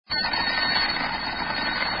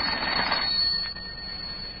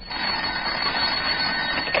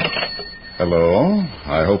Hello.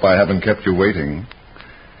 I hope I haven't kept you waiting.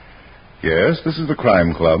 Yes, this is the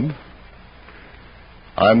Crime Club.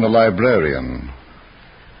 I'm the librarian.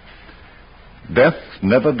 Death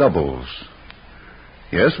never doubles.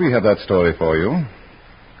 Yes, we have that story for you.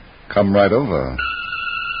 Come right over.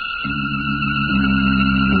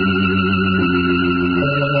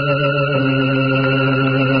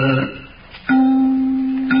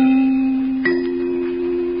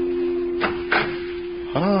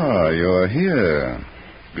 You're here.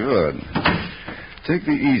 Good. Take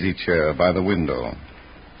the easy chair by the window.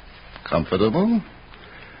 Comfortable?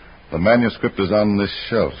 The manuscript is on this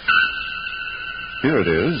shelf. Here it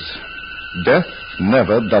is. Death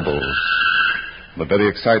Never Doubles. The very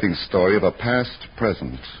exciting story of a past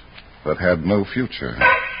present that had no future.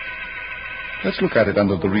 Let's look at it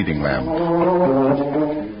under the reading lamp.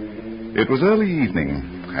 It was early evening,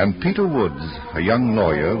 and Peter Woods, a young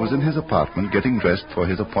lawyer, was in his apartment getting dressed for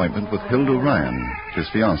his appointment with Hilda Ryan, his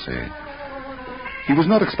fiancée. He was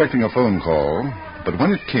not expecting a phone call, but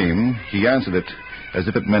when it came, he answered it as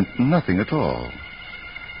if it meant nothing at all.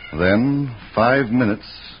 Then, 5 minutes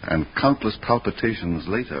and countless palpitations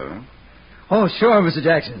later... Oh, sure, Mr.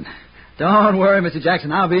 Jackson. Don't worry, Mr.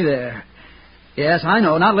 Jackson, I'll be there. Yes, I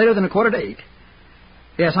know, not later than 7:45.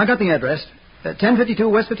 Yes, I got the address. 1052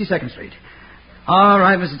 West 52nd Street. All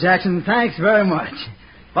right, Mr. Jackson, thanks very much.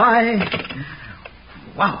 Bye.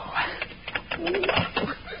 Wow.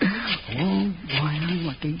 Oh, boy, I'm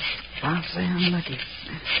lucky. I'll say I'm lucky.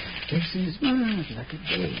 This is my lucky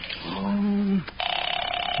day. Oh.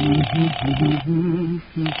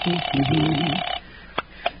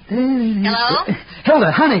 Hello?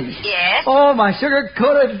 Hilda, honey. Yes? Oh, my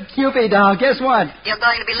sugar-coated Cupid doll. Guess what? You're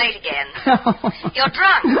going to be late again. You're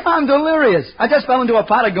drunk. I'm delirious. I just fell into a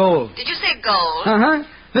pot of gold. Did you say gold? Uh-huh.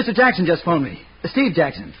 Mr. Jackson just phoned me. Steve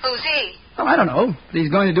Jackson. Who's he? Oh, I don't know. He's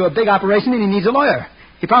going to do a big operation and he needs a lawyer.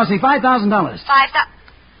 He promised me $5,000.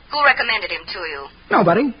 Who recommended him to you?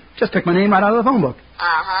 Nobody. Just picked my name right out of the phone book.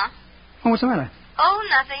 Uh-huh. Oh, what's the matter? Oh,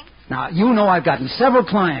 nothing. Now, you know I've gotten several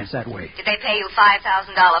clients that way. Did they pay you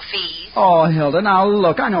 $5,000 fees? Oh, Hilda, now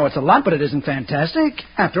look, I know it's a lot, but it isn't fantastic.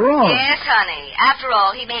 After all. Yes, honey. After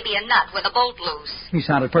all, he may be a nut with a bolt loose. He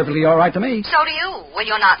sounded perfectly all right to me. So do you, when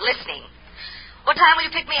you're not listening. What time will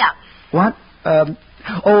you pick me up? What?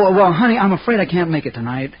 Oh, well, honey, I'm afraid I can't make it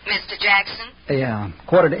tonight. Mr. Jackson? Yeah,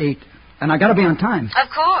 7:45. And I gotta be on time. Of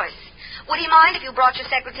course. Would he mind if you brought your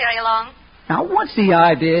secretary along? Now, what's the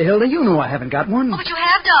idea, Hilda? You know I haven't got one. Oh, but you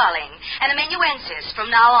have, darling. An amanuensis from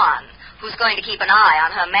now on, who's going to keep an eye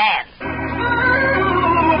on her man.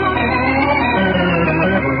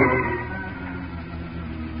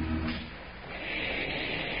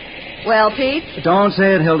 Well, Pete? Don't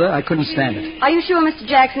say it, Hilda. I couldn't stand it. Are you sure Mr.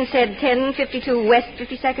 Jackson said 1052 West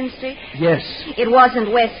 52nd Street? Yes. It wasn't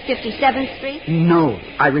West 57th Street? No.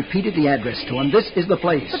 I repeated the address to him. This is the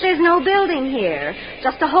place. But there's no building here.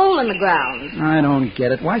 Just a hole in the ground. I don't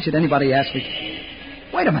get it. Why should anybody ask me?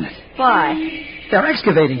 Wait a minute. Why? They're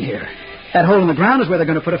excavating here. That hole in the ground is where they're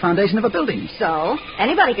going to put a foundation of a building. So?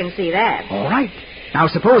 Anybody can see that. All right. Now,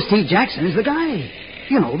 suppose Steve Jackson is the guy.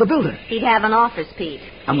 You know, the builder. He'd have an office, Pete.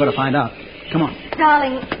 I'm going to find out. Come on.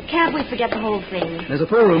 Darling, can't we forget the whole thing? There's a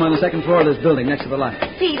pool room on the second floor of this building next to the light.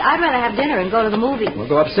 Pete, I'd rather have dinner and go to the movies. We'll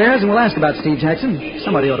go upstairs and we'll ask about Steve Jackson.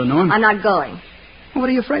 Somebody ought to know him. I'm not going. What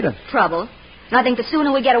are you afraid of? Trouble. And I think the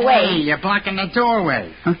sooner we get away... Hey, you're blocking the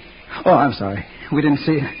doorway. Huh? Oh, I'm sorry. We didn't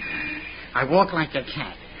see you. I walk like a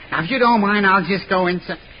cat. Now, if you don't mind, I'll just go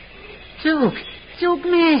inside. Duke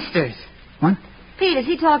Masters. What? Pete, is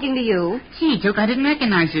he talking to you? Gee, Duke, I didn't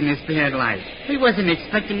recognize you in this bad light. We wasn't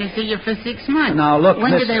expecting to see you for 6 months. Now, look,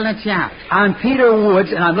 when listen. did they let you out? I'm Peter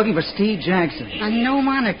Woods, and I'm looking for Steve Jackson. A new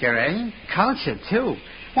moniker, eh? Culture, too.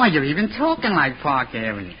 Why, you're even talking like Park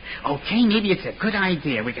Avenue. Okay, maybe it's a good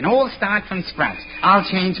idea. We can all start from scratch. I'll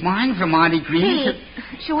change mine from Marty Green Pete,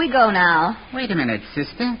 shall we go now? Wait a minute,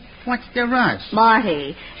 sister. What's the rush?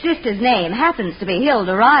 Marty. Sister's name happens to be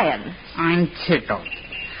Hilda Ryan. I'm tickled.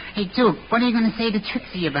 Hey, Duke, what are you going to say to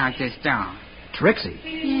Trixie about this doll? Trixie?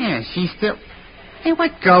 Yeah, she's still... Hey,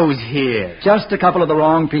 what goes here? Just a couple of the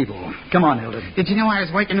wrong people. Come on, Hilda. Did you know I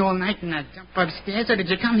was working all night and I jumped upstairs, or did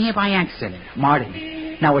you come here by accident?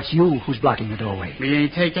 Marty, now it's you who's blocking the doorway. We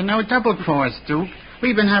ain't taking no double cross, Duke.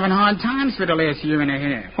 We've been having hard times for the last year and a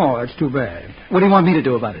half. Oh, that's too bad. What do you want me to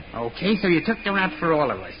do about it? Okay, so you took the rap for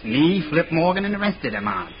all of us. Me, Flip Morgan, and the rest of them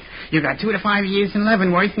out. You got 2 to 5 years in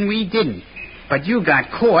Leavenworth, and we didn't. But you got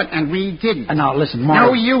caught, and we didn't. And now, listen, Marty.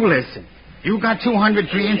 No, you listen. You got 200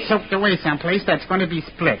 grand soaked away someplace that's going to be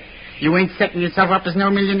split. You ain't setting yourself up as no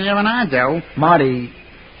millionaire on our dough. Marty,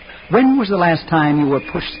 when was the last time you were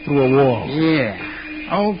pushed through a wall? Yeah.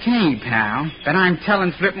 Okay, pal. But I'm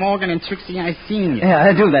telling Flip Morgan and Trixie I seen you.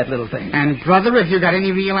 Yeah, do that little thing. And, brother, if you got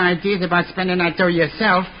any real ideas about spending that dough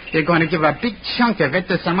yourself, you're going to give a big chunk of it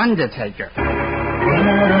to some undertaker.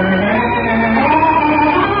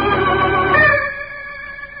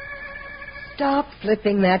 Stop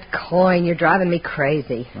flipping that coin. You're driving me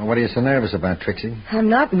crazy. Well, what are you so nervous about, Trixie? I'm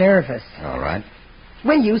not nervous. All right.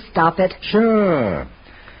 Will you stop it? Sure.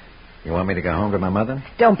 You want me to go home to my mother?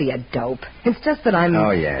 Don't be a dope. It's just that I'm... Oh,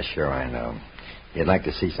 yeah, sure, I know. You'd like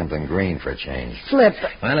to see something green for a change. Flip.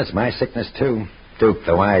 Well, it's my sickness, too. Duke,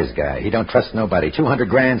 the wise guy. He don't trust nobody. 200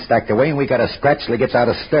 grand stacked away, and we got a scratch till he gets out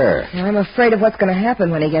of stir. I'm afraid of what's going to happen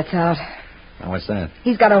when he gets out. Well, what's that?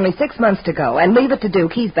 He's got only 6 months to go, and leave it to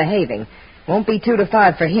Duke. He's behaving. Won't be 2 to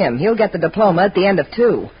 5 for him. He'll get the diploma at the end of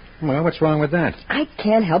 2. Well, what's wrong with that? I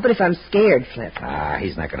can't help it if I'm scared, Flip.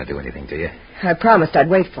 He's not going to do anything to you. I promised I'd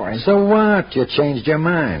wait for him. So what? You changed your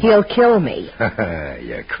mind. He'll kill me.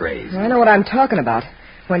 You're crazy. I know what I'm talking about.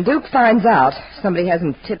 When Duke finds out, somebody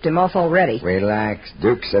hasn't tipped him off already. Relax.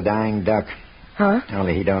 Duke's a dying duck. Huh?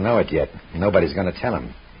 Only he don't know it yet. Nobody's going to tell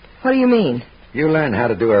him. What do you mean? You learned how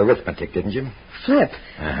to do arithmetic, didn't you? Flip.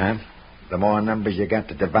 Uh-huh. The more numbers you got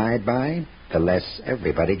to divide by, the less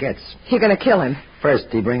everybody gets. You're going to kill him. First,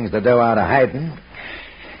 he brings the dough out of hiding.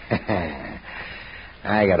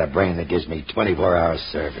 I got a brain that gives me 24 hours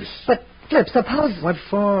service. But, Flip, suppose... What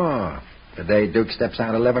for? The day Duke steps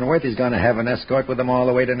out of Leavenworth, he's going to have an escort with him all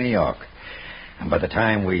the way to New York. And by the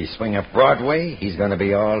time we swing up Broadway, he's going to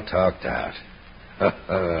be all talked out.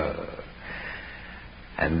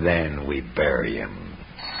 And then we bury him.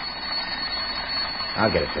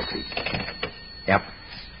 I'll get it, Trixie. Yep.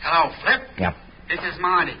 Hello, Flip? Yep. This is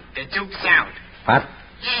Marty. The Duke's out. What?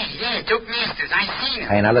 Yeah, Duke Masters. I seen him.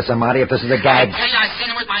 Hey, now listen, Marty, if this is a I gag... tell you, I seen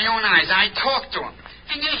him with my own eyes. I talked to him.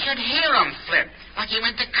 And you should hear him, Flip. Like he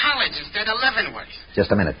went to college instead of Leavenworth.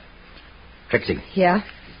 Just a minute. Trixie, Yeah?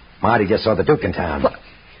 Marty just saw the Duke in town.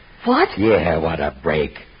 What? Yeah, what a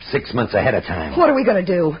break. 6 months ahead of time. What are we going to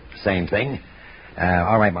do? Same thing.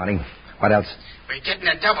 All right, Marty. What else? We're getting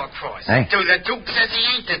a double cross. Hey? The Duke says he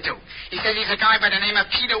ain't the Duke. He says he's a guy by the name of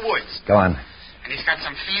Peter Woods. Go on. And he's got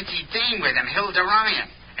some fancy dame with him, Hilda Ryan.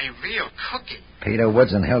 A real cookie. Peter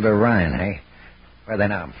Woods and Hilda Ryan, hey? Where are they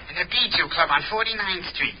now? In the Bijou Club on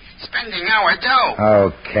 49th Street. Spending our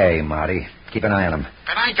dough. Okay, Marty. Keep an eye on them.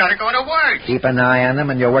 But I gotta go to work. Keep an eye on them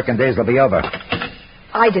and your working days will be over.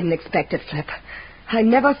 I didn't expect it, Flip. I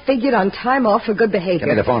never figured on time off for good behavior.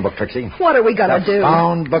 Give me the phone book, Trixie. What are we going to do? The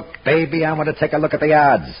phone book, baby. I want to take a look at the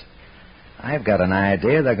odds. I've got an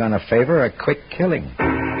idea they're going to favor a quick killing.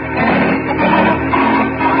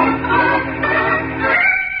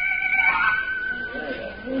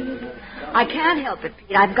 I can't help it,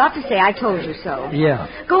 Pete. I've got to say I told you so. Yeah.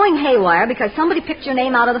 Going haywire because somebody picked your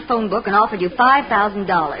name out of the phone book and offered you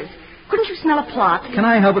 $5,000. Couldn't you smell a plot? Can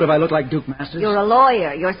I help it if I look like Duke Masters? You're a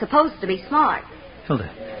lawyer. You're supposed to be smart. Hilda,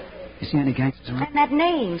 you see any gangsters around? And that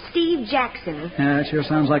name, Steve Jackson. Yeah, it sure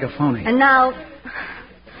sounds like a phony. And now...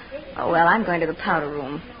 Oh, well, I'm going to the powder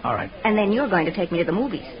room. All right. And then you're going to take me to the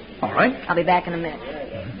movies. All right. I'll be back in a minute.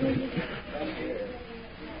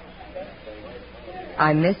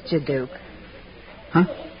 I missed you, Duke. Huh?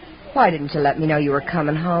 Why didn't you let me know you were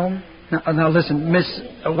coming home? Now listen, Miss,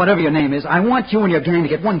 whatever your name is, I want you and your gang to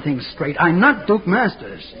get one thing straight. I'm not Duke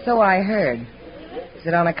Masters. So I heard. Is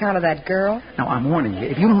it on account of that girl? Now, I'm warning you,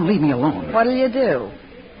 if you don't leave me alone... What'll you do?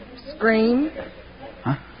 Scream?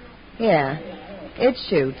 Huh? Yeah. It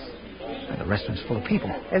shoots. The restaurant's full of people.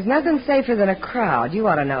 There's nothing safer than a crowd. You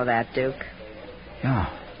ought to know that, Duke. Yeah.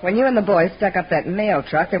 When you and the boys stuck up that mail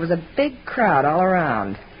truck, there was a big crowd all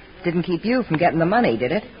around. Didn't keep you from getting the money,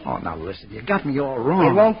 did it? Oh, now listen, you got me all wrong.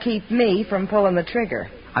 It won't keep me from pulling the trigger.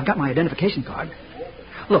 I've got my identification card.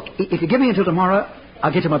 Look, if you give me until tomorrow,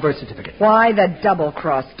 I'll get you my birth certificate. Why the double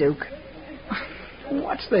cross, Duke?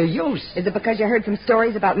 What's the use? Is it because you heard some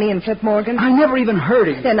stories about me and Flip Morgan? I never even heard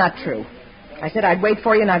of you. They're not true. I said I'd wait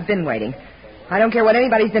for you, and I've been waiting. I don't care what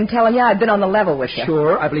anybody's been telling you. I've been on the level with you.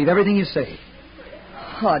 Sure, I believe everything you say.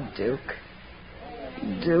 Oh, Duke.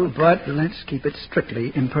 Duke. But let's keep it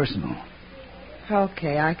strictly impersonal.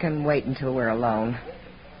 Okay, I can wait until we're alone.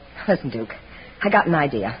 Listen, Duke, I got an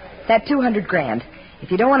idea. That 200 grand.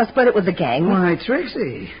 If you don't want to split it with the gang... Why,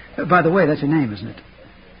 Trixie. By the way, that's your name, isn't it?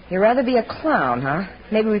 You'd rather be a clown, huh?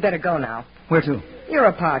 Maybe we better go now. Where to? Your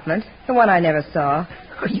apartment. The one I never saw.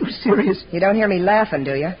 Are you serious? You don't hear me laughing,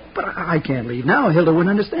 do you? But I can't leave now. Hilda wouldn't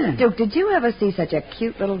understand. Duke, did you ever see such a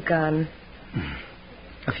cute little gun?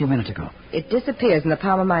 A few minutes ago. It disappears in the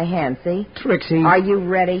palm of my hand, see? Trixie. Are you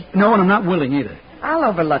ready? No, and I'm not willing either. I'll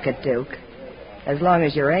overlook it, Duke. As long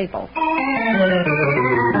as you're able.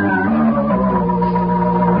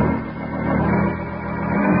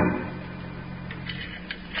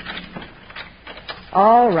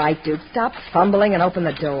 All right, Duke. Stop fumbling and open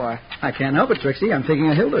the door. I can't help it, Trixie. I'm thinking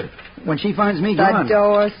of Hilda. When she finds me The gone...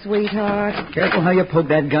 door, sweetheart. Careful how you poke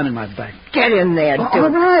that gun in my back. Get in there, Duke.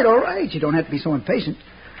 All right. You don't have to be so impatient.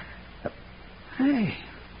 Hey,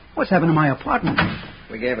 what's happened to my apartment?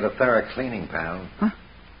 We gave it a thorough cleaning, pal. Huh?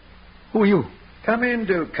 Who are you? Come in,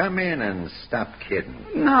 Duke. Come in and stop kidding.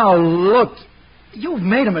 Now, look. You've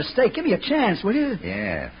made a mistake. Give me a chance, will you?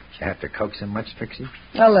 Yeah. Did you have to coax him much, Trixie?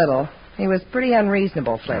 A little. He was pretty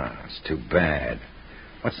unreasonable, Flip. Oh, it's too bad.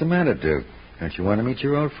 What's the matter, Duke? Don't you want to meet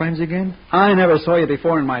your old friends again? I never saw you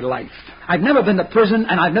before in my life. I've never been to prison,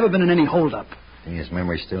 and I've never been in any holdup. His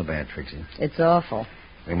memory's still bad, Trixie. It's awful.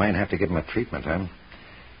 We might have to give him a treatment, huh?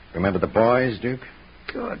 Remember the boys, Duke?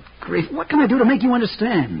 Good grief. What can I do to make you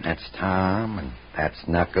understand? That's Tom, and that's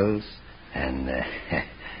Knuckles, and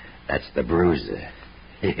that's the Bruiser.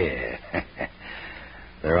 Yeah.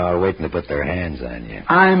 They're all waiting to put their hands on you.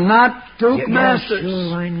 I'm not Duke Masters.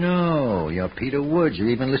 Sure, I know. You're Peter Woods. You're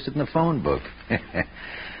even listed in the phone book.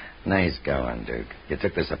 Nice going, Duke. You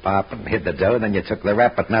took this apartment, hid the dough, then you took the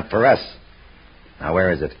rap, but not for us. Now,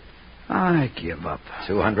 where is it? I give up.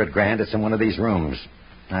 $200,000. It's in one of these rooms.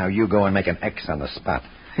 Now, you go and make an X on the spot.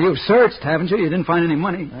 You've searched, haven't you? You didn't find any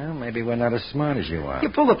money. Well, maybe we're not as smart as you are. You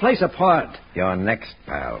pulled the place apart. You're next,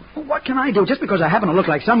 pal. Well, what can I do? Just because I happen to look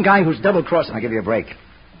like some guy who's double-crossing. I'll give you a break.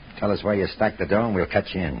 Tell us where you stacked the dough, and we'll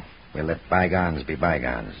cut you in. We'll let bygones be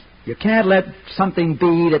bygones. You can't let something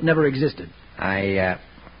be that never existed.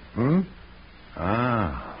 Oh,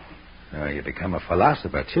 you become a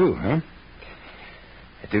philosopher, too, huh?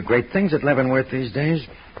 You do great things at Leavenworth these days.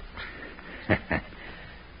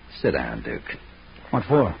 Sit down, Duke. What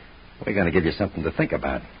for? We're going to give you something to think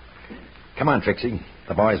about. Come on, Trixie.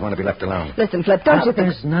 The boys want to be left alone. Listen, Flip, don't you think...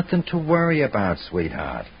 There's nothing to worry about,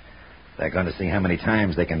 sweetheart. They're going to see how many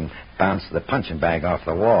times they can bounce the punching bag off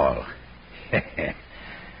the wall.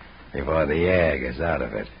 Before the air gets out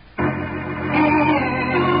of it.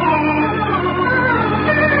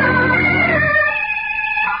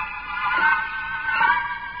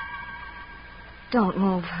 Don't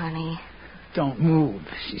move, honey. Don't move,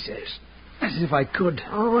 she says. As if I could.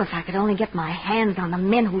 Oh, if I could only get my hands on the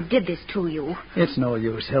men who did this to you. It's no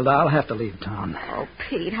use, Hilda. I'll have to leave town. Oh,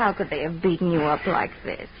 Pete, how could they have beaten you up like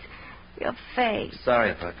this? Your face.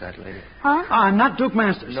 Sorry about that, lady. Huh? I'm not Duke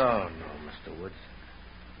Masters. No, Mr. Woods.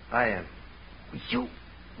 I am. You...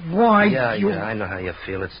 Why, Yeah, you... I know how you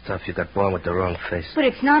feel. It's tough. You got born with the wrong face. But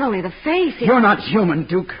it's not only the face. You're not human,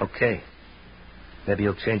 Duke. Okay. Maybe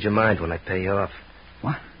you'll change your mind when I pay you off.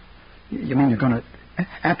 What? You mean you're going to...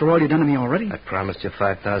 After all you've done to me already? I promised you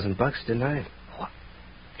 $5,000, didn't I? What?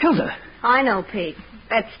 Hilda! I know, Pete.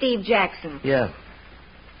 That's Steve Jackson. Yeah.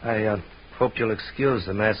 I hope you'll excuse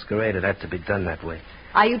the masquerade. It had to be done that way.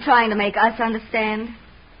 Are you trying to make us understand?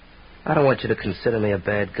 I don't want you to consider me a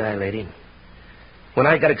bad guy, lady. When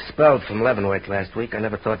I got expelled from Leavenworth last week, I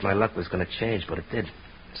never thought my luck was going to change, but it did.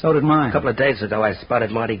 So did mine. A couple of days ago, I spotted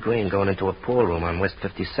Marty Green going into a pool room on West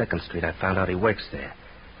 52nd Street. I found out he works there.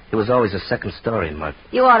 He was always a second story mug.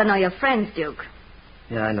 You ought to know your friends, Duke.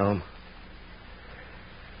 Yeah, I know him.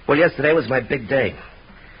 Well, yesterday was my big day.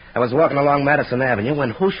 I was walking along Madison Avenue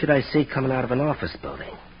when who should I see coming out of an office building?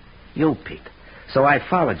 You, Pete. So I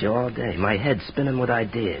followed you all day, my head spinning with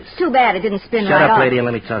ideas. Too bad it didn't spin Shut right up, off. lady, and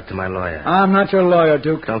let me talk to my lawyer. I'm not your lawyer,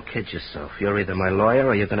 Duke. Don't kid yourself. You're either my lawyer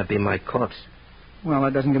or you're going to be my corpse. Well,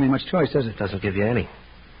 that doesn't give me much choice, does it? Doesn't give you any.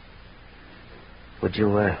 Would you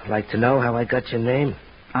like to know how I got your name?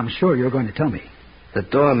 I'm sure you're going to tell me. The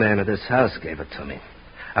doorman of this house gave it to me.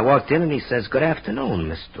 I walked in and he says, "Good afternoon,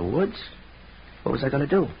 Mr. Woods." What was I going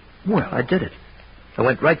to do? Well, I did it. I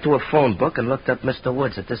went right to a phone book and looked up Mr.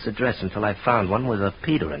 Woods at this address until I found one with a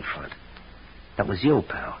Peter in front. That was you,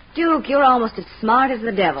 pal. Duke, you're almost as smart as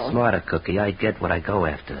the devil. Smarter, Cookie. I get what I go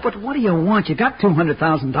after. But what do you want? You got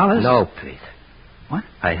 $200,000. No, Pete. What?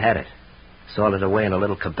 I had it. Sold it away in a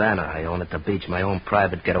little cabana I own at the beach, my own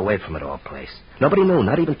private get-away-from-it-all place. Nobody knew,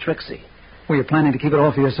 not even Trixie. Were you planning to keep it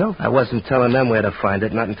all for yourself? I wasn't telling them where to find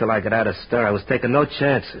it, not until I got out of stir. I was taking no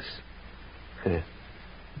chances.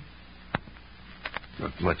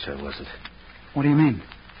 Not much I wasn't. What do you mean?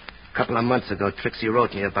 A couple of months ago, Trixie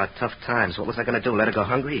wrote me about tough times. What was I going to do, let her go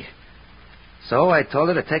hungry? So I told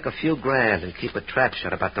her to take a few grand and keep a trap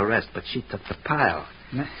shut about the rest, but she took the pile.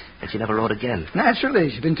 And she never wrote again. Naturally.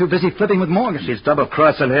 She's been too busy flipping with Morgan. She's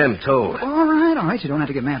double-crossing him, too. All right. You don't have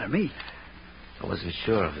to get mad at me. I wasn't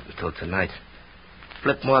sure of it until tonight.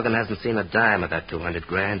 Flip Morgan hasn't seen a dime of that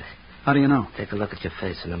 $200,000. How do you know? Take a look at your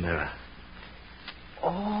face in the mirror.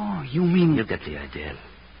 Oh, you mean... You get the idea.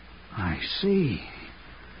 I see.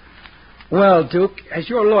 Well, Duke, as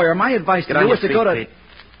your lawyer, my advice to you is to go to... Pete.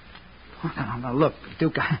 Oh, now, look,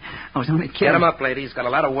 Duke, I was only kidding. Get him up, lady. He's got a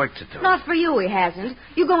lot of work to do. Not for you, he hasn't.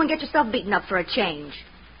 You go and get yourself beaten up for a change.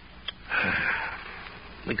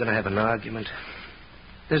 We gonna have an argument?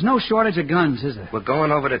 There's no shortage of guns, is there? We're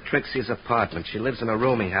going over to Trixie's apartment. She lives in a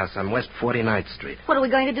rooming house on West 49th Street. What are we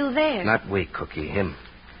going to do there? Not we, Cookie, him.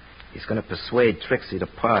 He's going to persuade Trixie to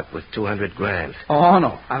part with 200 grand. Oh,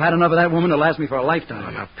 no. I've had enough of that woman to last me for a Oh,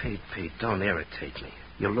 lifetime. now, Pete, don't irritate me.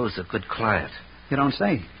 You'll lose a good client. You don't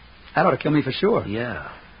say. That ought to kill me for sure. Yeah,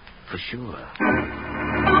 for sure.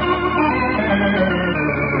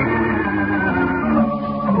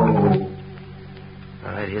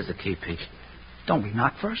 All right, here's the key, Pete. Don't we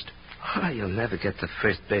knock first? Oh, you'll never get to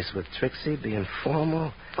first base with Trixie, being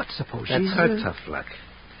formal. But suppose That's she's... her tough luck.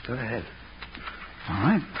 Go ahead. All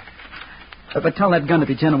right. But tell that gun to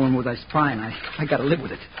be gentleman with his prying. I got to live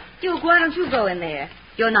with it. Duke, why don't you go in there?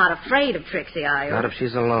 You're not afraid of Trixie, are you? Not if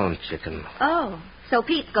she's alone, chicken. Oh, so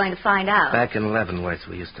Pete's going to find out. Back in Leavenworth,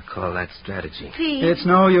 we used to call that strategy. Pete. It's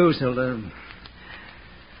no use, Hilda.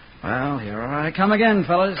 Well, here I come again,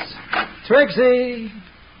 fellas. Trixie!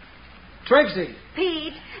 Trixie!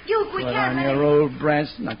 Pete, Duke, we Put can't on let your him... old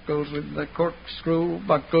brass knuckles with the corkscrew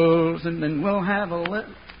buckles, and then we'll have a Holy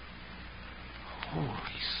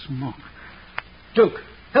smoke. Duke!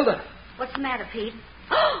 Hilda! What's the matter, Pete?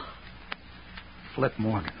 Flip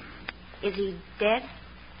Morgan. Is he dead?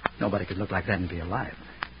 Nobody could look like that and be alive.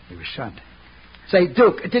 He was shot. Say,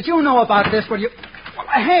 Duke, did you know about this? Well,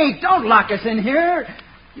 hey, don't lock us in here.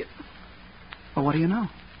 Well, what do you know?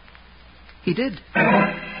 He did.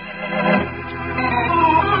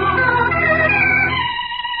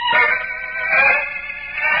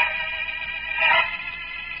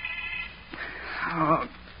 Oh,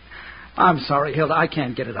 I'm sorry, Hilda. I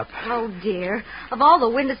can't get it up. Oh, dear. Of all the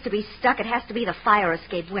windows to be stuck, it has to be the fire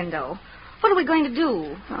escape window. What are we going to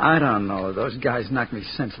do? I don't know. Those guys knocked me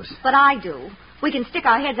senseless. But I do. We can stick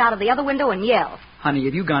our heads out of the other window and yell. Honey,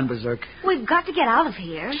 have you gone berserk? We've got to get out of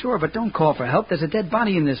here. Sure, but don't call for help. There's a dead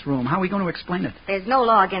body in this room. How are we going to explain it? There's no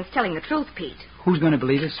law against telling the truth, Pete. Who's going to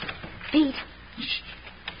believe us? Pete, Shh.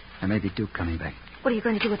 There may be Duke coming back. what are you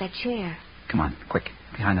going to do with that chair? Come on, quick.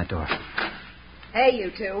 Behind that door. Hey,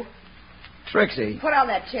 you two. Trixie. Put on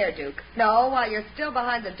that chair, Duke. No, while you're still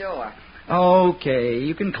behind the door. Okay,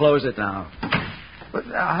 you can close it now. But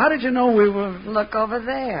how did you know we were... Look over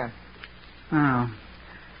there. Oh.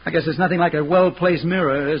 I guess there's nothing like a well-placed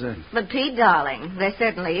mirror, is there? But, Pete, darling, there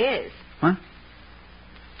certainly is. What?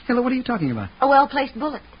 Hilda, what are you talking about? A well-placed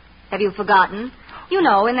bullet. Have you forgotten? You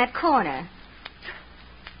know, in that corner.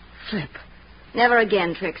 Flip. Never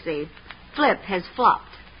again, Trixie. Flip has flopped.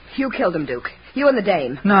 You killed him, Duke. You and the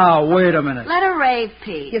dame. Now, wait a minute. Let her rave,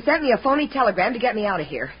 Pete. You sent me a phony telegram to get me out of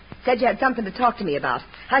here. Said you had something to talk to me about.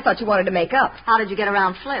 I thought you wanted to make up. How did you get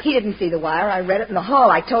around Flip? He didn't see the wire. I read it in the hall.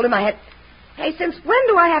 I told him I had... Hey, since when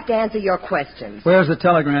do I have to answer your questions? Where's the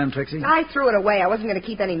telegram, Trixie? I threw it away. I wasn't going to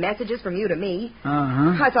keep any messages from you to me.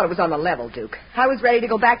 Uh-huh. I thought it was on the level, Duke. I was ready to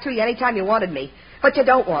go back to you any time you wanted me. But you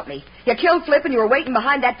don't want me. You killed Flip and you were waiting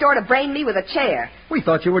behind that door to brain me with a chair. We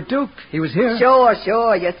thought you were Duke. He was here.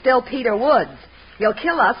 Sure. You're still Peter Woods. You'll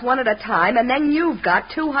kill us one at a time, and then you've got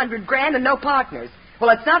 200 grand and no partners.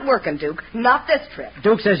 Well, it's not working, Duke. Not this trip.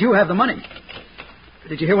 Duke says you have the money.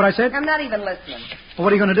 Did you hear what I said? I'm not even listening. Well,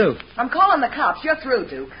 what are you going to do? I'm calling the cops. You're through,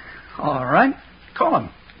 Duke. All right. Call him.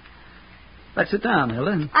 Let's sit down,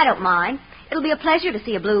 Hilda. I don't mind. It'll be a pleasure to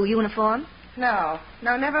see a blue uniform. No,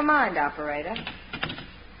 never mind, operator.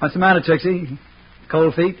 What's the matter, Trixie?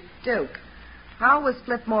 Cold feet? Duke, how was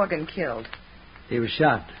Flip Morgan killed? He was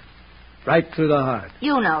shot. Right through the heart.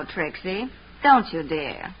 You know, Trixie. Don't you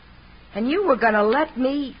dare. And you were going to let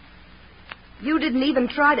me... You didn't even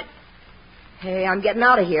try to... Hey, I'm getting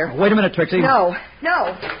out of here. Wait a minute, Trixie. No.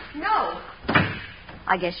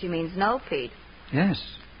 I guess she means no, Pete. Yes.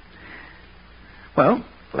 Well,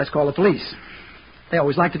 let's call the police. They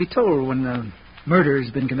always like to be told when a murder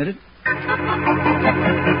has been committed.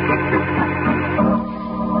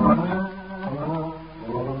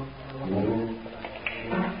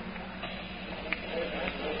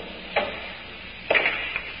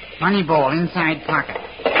 Moneyball inside pocket.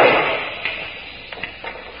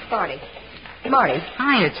 Marty.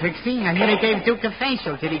 Hiya, Trixie. I hear they gave Duke a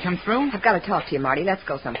facial. Did he come through? I've got to talk to you, Marty. Let's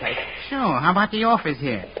go someplace. Sure. How about the office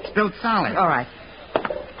here? It's built solid. All right.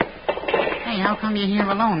 Hey, how come you're here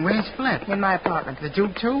alone? Where's Flip? In my apartment. The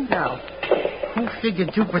Duke, too? No. Who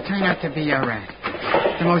figured Duke would turn out to be a rat?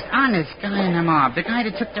 The most honest guy in the mob. The guy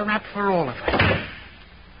that took the rap for all of us.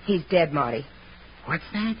 He's dead, Marty. What's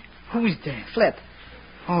that? Who's dead? Flip.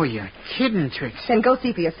 Oh, you're kidding, Trixie. Then go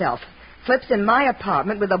see for yourself. Flip's in my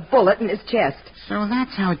apartment with a bullet in his chest. So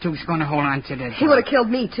that's how Duke's going to hold on to this. He would have killed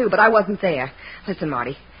me, too, but I wasn't there. Listen,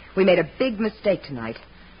 Marty, we made a big mistake tonight.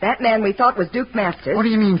 That man we thought was Duke Masters. What do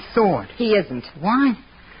you mean, thought? He isn't. What?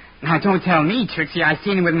 Now, don't tell me, Trixie. I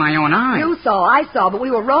seen him with my own eyes. You saw, I saw, but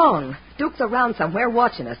we were wrong. Duke's around somewhere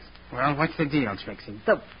watching us. Well, what's the deal, Trixie?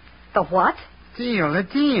 The what? The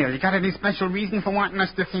deal. You got any special reason for wanting us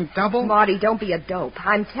to think double? Marty, don't be a dope.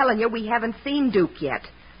 I'm telling you, we haven't seen Duke yet.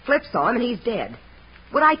 Flip saw him, and he's dead.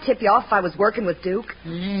 Would I tip you off if I was working with Duke?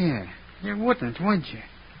 Yeah, you wouldn't, would you?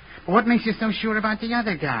 But what makes you so sure about the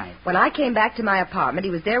other guy? When I came back to my apartment,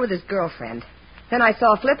 he was there with his girlfriend. Then I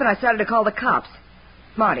saw Flip, and I started to call the cops.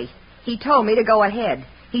 Marty, he told me to go ahead.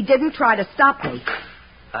 He didn't try to stop me.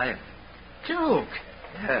 Hiya. Duke.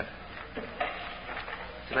 Yeah.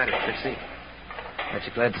 Good night, Trixie. Aren't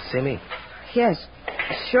you glad to see me? Yes,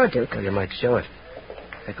 sure, Duke. Well, you might show it.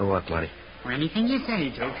 Take a walk, Marty. Or anything you say,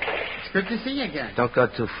 Duke. It's good to see you again. Don't go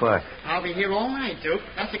too far. I'll be here all night, Duke.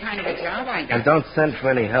 That's the kind of a job I got. And don't send for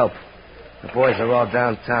any help. The boys are all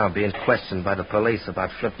downtown being questioned by the police about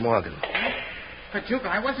Flip Morgan. But, Duke,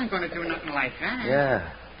 I wasn't going to do nothing like that.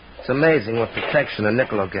 Yeah. It's amazing what protection a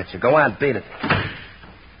nickel will get you. Go on, beat it.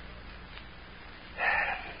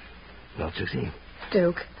 No, Trixie.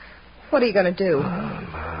 Duke, what are you going to do? Oh,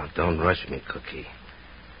 no, don't rush me, Cookie.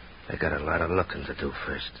 I got a lot of looking to do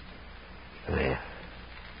first. There.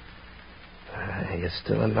 You're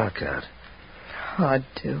still a knockout. Oh,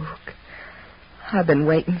 Duke. I've been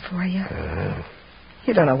waiting for you.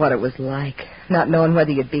 You don't know what it was like, not knowing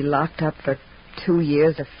whether you'd be locked up for 2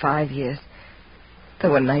 years or 5 years.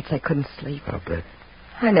 There were nights I couldn't sleep. I'll bet.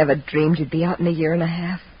 I never dreamed you'd be out in a year and a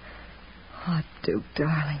half. Oh, Duke,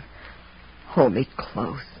 darling. Hold me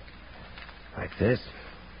close. Like this?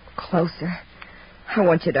 Closer. I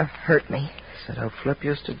want you to hurt me. Is that how Flip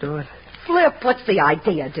used to do it? Flip, what's the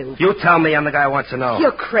idea, Duke? You tell me. I'm the guy who wants to know.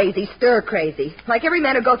 You're crazy, stir crazy. Like every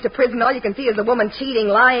man who goes to prison, all you can see is a woman cheating,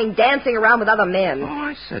 lying, dancing around with other men. Oh,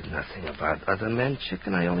 I said nothing about other men,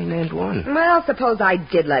 chicken. I only named one. Well, suppose I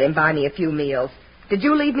did let him buy me a few meals. Did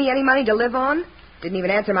you leave me any money to live on? Didn't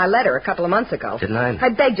even answer my letter a couple of months ago. Didn't I? I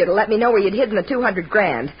begged you to let me know where you'd hidden the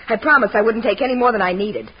 $200,000. I promised I wouldn't take any more than I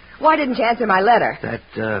needed. Why didn't you answer my letter?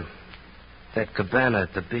 That cabana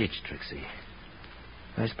at the beach, Trixie.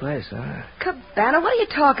 Nice place, huh? Cabana? What are you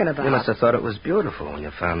talking about? You must have thought it was beautiful when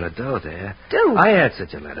you found the dough there. Duke! I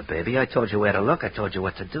answered your letter, baby. I told you where to look. I told you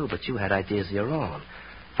what to do, but you had ideas of your own.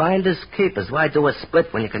 Finders keepers. Why do a split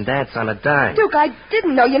when you can dance on a dime? Duke, I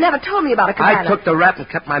didn't know. You never told me about a cabana. I took the rap and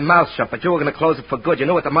kept my mouth shut, but you were going to close it for good. You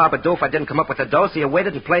knew what the mob would do if I didn't come up with the dough, so you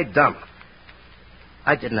waited and played dumb.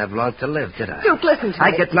 I didn't have long to live, did I? Duke, listen to me.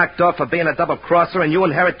 I get knocked off for being a double-crosser, and you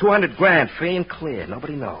inherit $200,000, free and clear.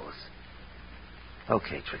 Nobody knows.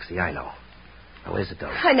 Okay, Trixie, I know. Now, where's the dough?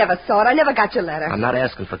 I never saw it. I never got your letter. I'm not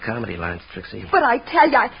asking for comedy lines, Trixie. But I tell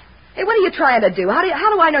you, Hey, what are you trying to do? How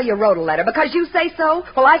do I know you wrote a letter? Because you say so?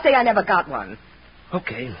 Well, I say I never got one.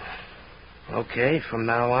 Okay. Okay, from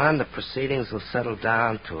now on, the proceedings will settle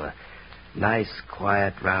down to a nice,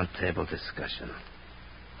 quiet, round-table discussion.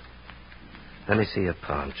 Let me see your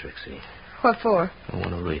palm, Trixie. What for? I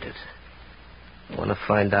want to read it. I want to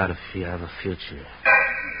find out if you have a future.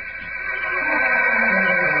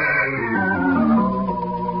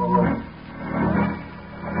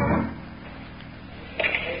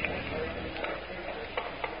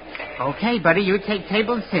 Okay, buddy, you take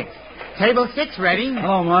table 6. Table 6 ready?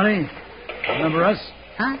 Hello, Marty. Remember us?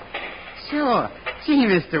 Huh? Sure. Gee,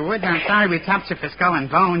 Mr. Woods, I'm sorry we tapped you for skull and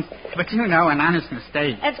bones, but you know, an honest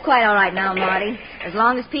mistake. That's quite all right now, Marty. As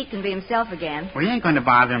long as Pete can be himself again. We ain't going to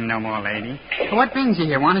bother him no more, lady. What brings you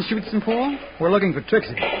here? Want to shoot some pool? We're looking for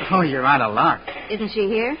Trixie. Oh, you're out of luck. Isn't she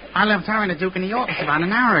here? I left her and the Duke in the office about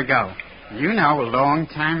an hour ago. You know, long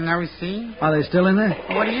time no see. Are they still in there?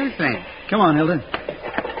 What do you think? Come on, Hilda.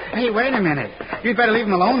 Hey, wait a minute. You'd better leave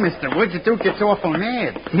him alone, Mr. Woods. The Duke gets awful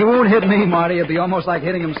mad. He won't hit me, Marty. It'll be almost like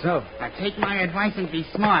hitting himself. Now, take my advice and be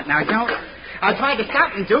smart. Now, don't... I'll try to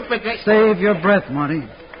stop him, Duke, but... Save your breath, Marty.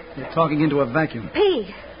 You're talking into a vacuum.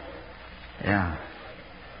 Pete. Yeah.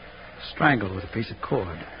 Strangled with a piece of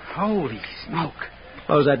cord. Holy smoke.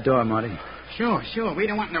 Close that door, Marty. Sure. We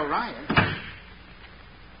don't want no riot.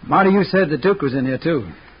 Marty, you said the Duke was in here,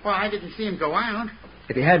 too. Well, I didn't see him go out.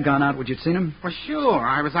 If he had gone out, would you have seen him? Well, sure.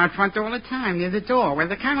 I was out front all the time, near the door, where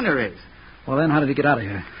the counter is. Well, then, how did he get out of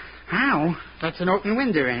here? How? That's an open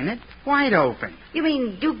window, ain't it? Wide open. You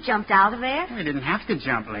mean Duke jumped out of there? He didn't have to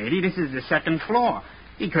jump, lady. This is the second floor.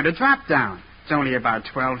 He could have dropped down. It's only about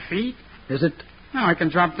 12 feet. Is it? No, I can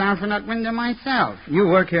drop down from that window myself. You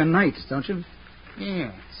work here nights, don't you?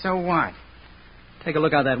 Yeah, so what? Take a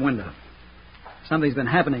look out that window. Something's been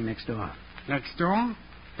happening next door. Next door?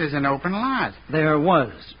 There's an open lot. There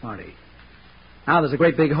was, Marty. Now there's a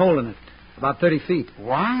great big hole in it, about 30 feet,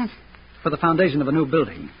 What? for the foundation of a new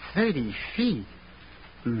building. 30 feet?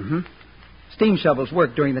 Mm-hmm. Steam shovels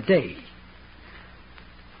work during the day.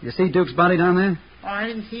 You see Duke's body down there? Oh, I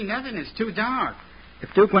didn't see nothing. It's too dark.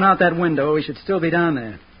 If Duke went out that window, he should still be down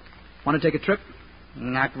there. Want to take a trip?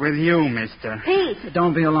 Not with you, mister. Pete!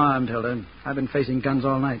 Don't be alarmed, Hilda. I've been facing guns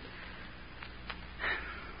all night.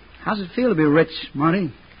 How's it feel to be rich,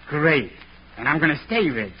 Marty? Great. And I'm going to stay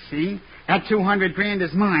rich, see? That $200,000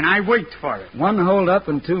 is mine. I worked for it. 1 hold-up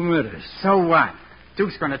and 2 murders. So what?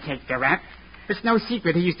 Duke's going to take the rap. It's no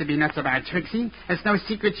secret he used to be nuts about Trixie. It's no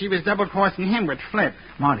secret she was double-crossing him with Flip.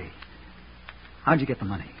 Marty, how'd you get the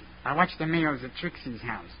money? I watched the mails at Trixie's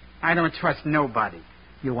house. I don't trust nobody.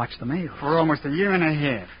 You watched the mail. For almost a year and a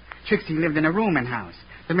half. Trixie lived in a rooming house.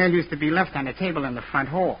 The mail used to be left on the table in the front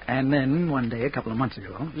hall. And then, one day, a couple of months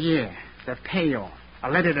ago... Yeah, the payoff. A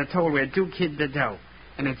letter that told where Duke hid the dough.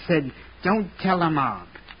 And it said, don't tell a mob.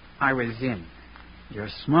 I was in. You're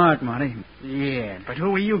smart, Marty. Yeah, but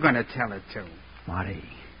who are you going to tell it to? Marty,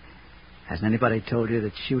 hasn't anybody told you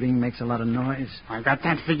that shooting makes a lot of noise? I got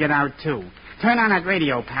that figured out, too. Turn on that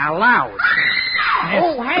radio, pal, loud.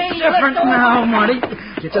 Oh, hey, different now, Marty.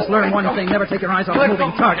 You just learned one thing. Never take your eyes off a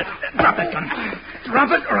moving target. Drop that gun. Drop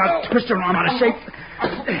it, or I'll twist your arm out of shape.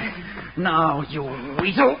 Now, you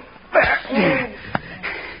weasel.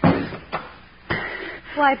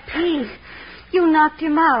 Why, Pete, you knocked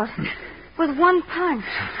him out with one punch.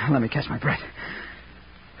 Let me catch my breath.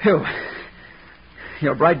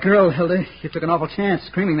 You're a bright girl, Hilda. You took an awful chance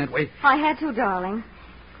screaming that way. I had to, darling.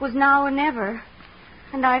 It was now or never.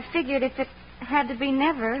 And I figured if it had to be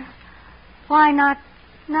never, why not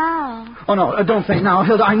now? Oh, no, don't think now,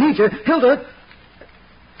 Hilda. I need you. Hilda!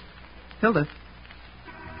 Hilda.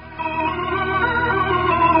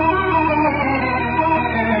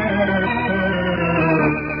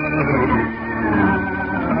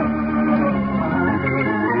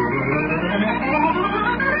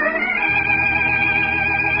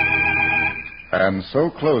 And so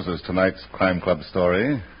closes tonight's Crime Club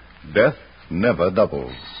story, Death Never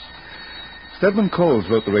Doubles. Stedman Coles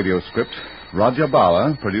wrote the radio script. Roger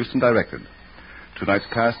Bauer produced and directed. Tonight's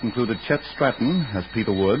cast included Chet Stratton as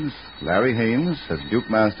Peter Woods, Larry Haynes as Duke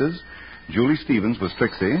Masters, Julie Stevens was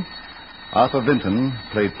Trixie, Arthur Vinton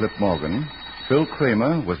played Flip Morgan, Phil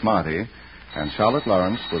Kramer was Marty, and Charlotte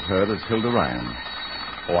Lawrence was heard as Hilda Ryan.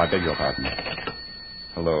 Oh, I beg your pardon.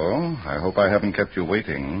 Hello. I hope I haven't kept you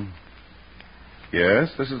waiting. Yes,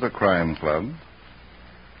 this is the Crime Club.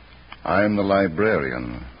 I'm the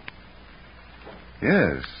librarian.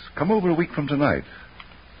 Yes, come over a week from tonight.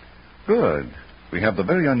 Good. We have the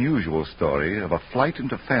very unusual story of a flight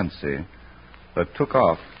into fancy that took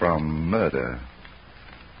off from murder.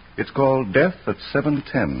 It's called Death at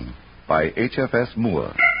 7:10 by H.F.S.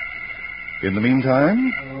 Moore. In the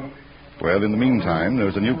meantime,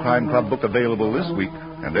 there's a new Crime Club book available this week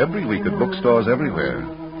and every week at bookstores everywhere.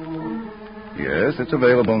 Yes, it's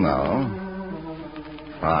available now.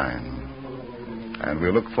 Fine. And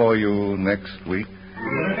we'll look for you next week.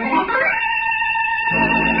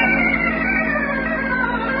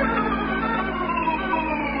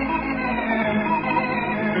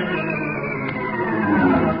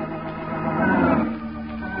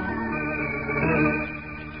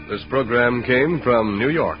 This program came from New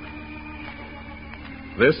York.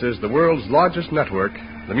 This is the world's largest network,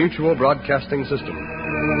 the Mutual Broadcasting System.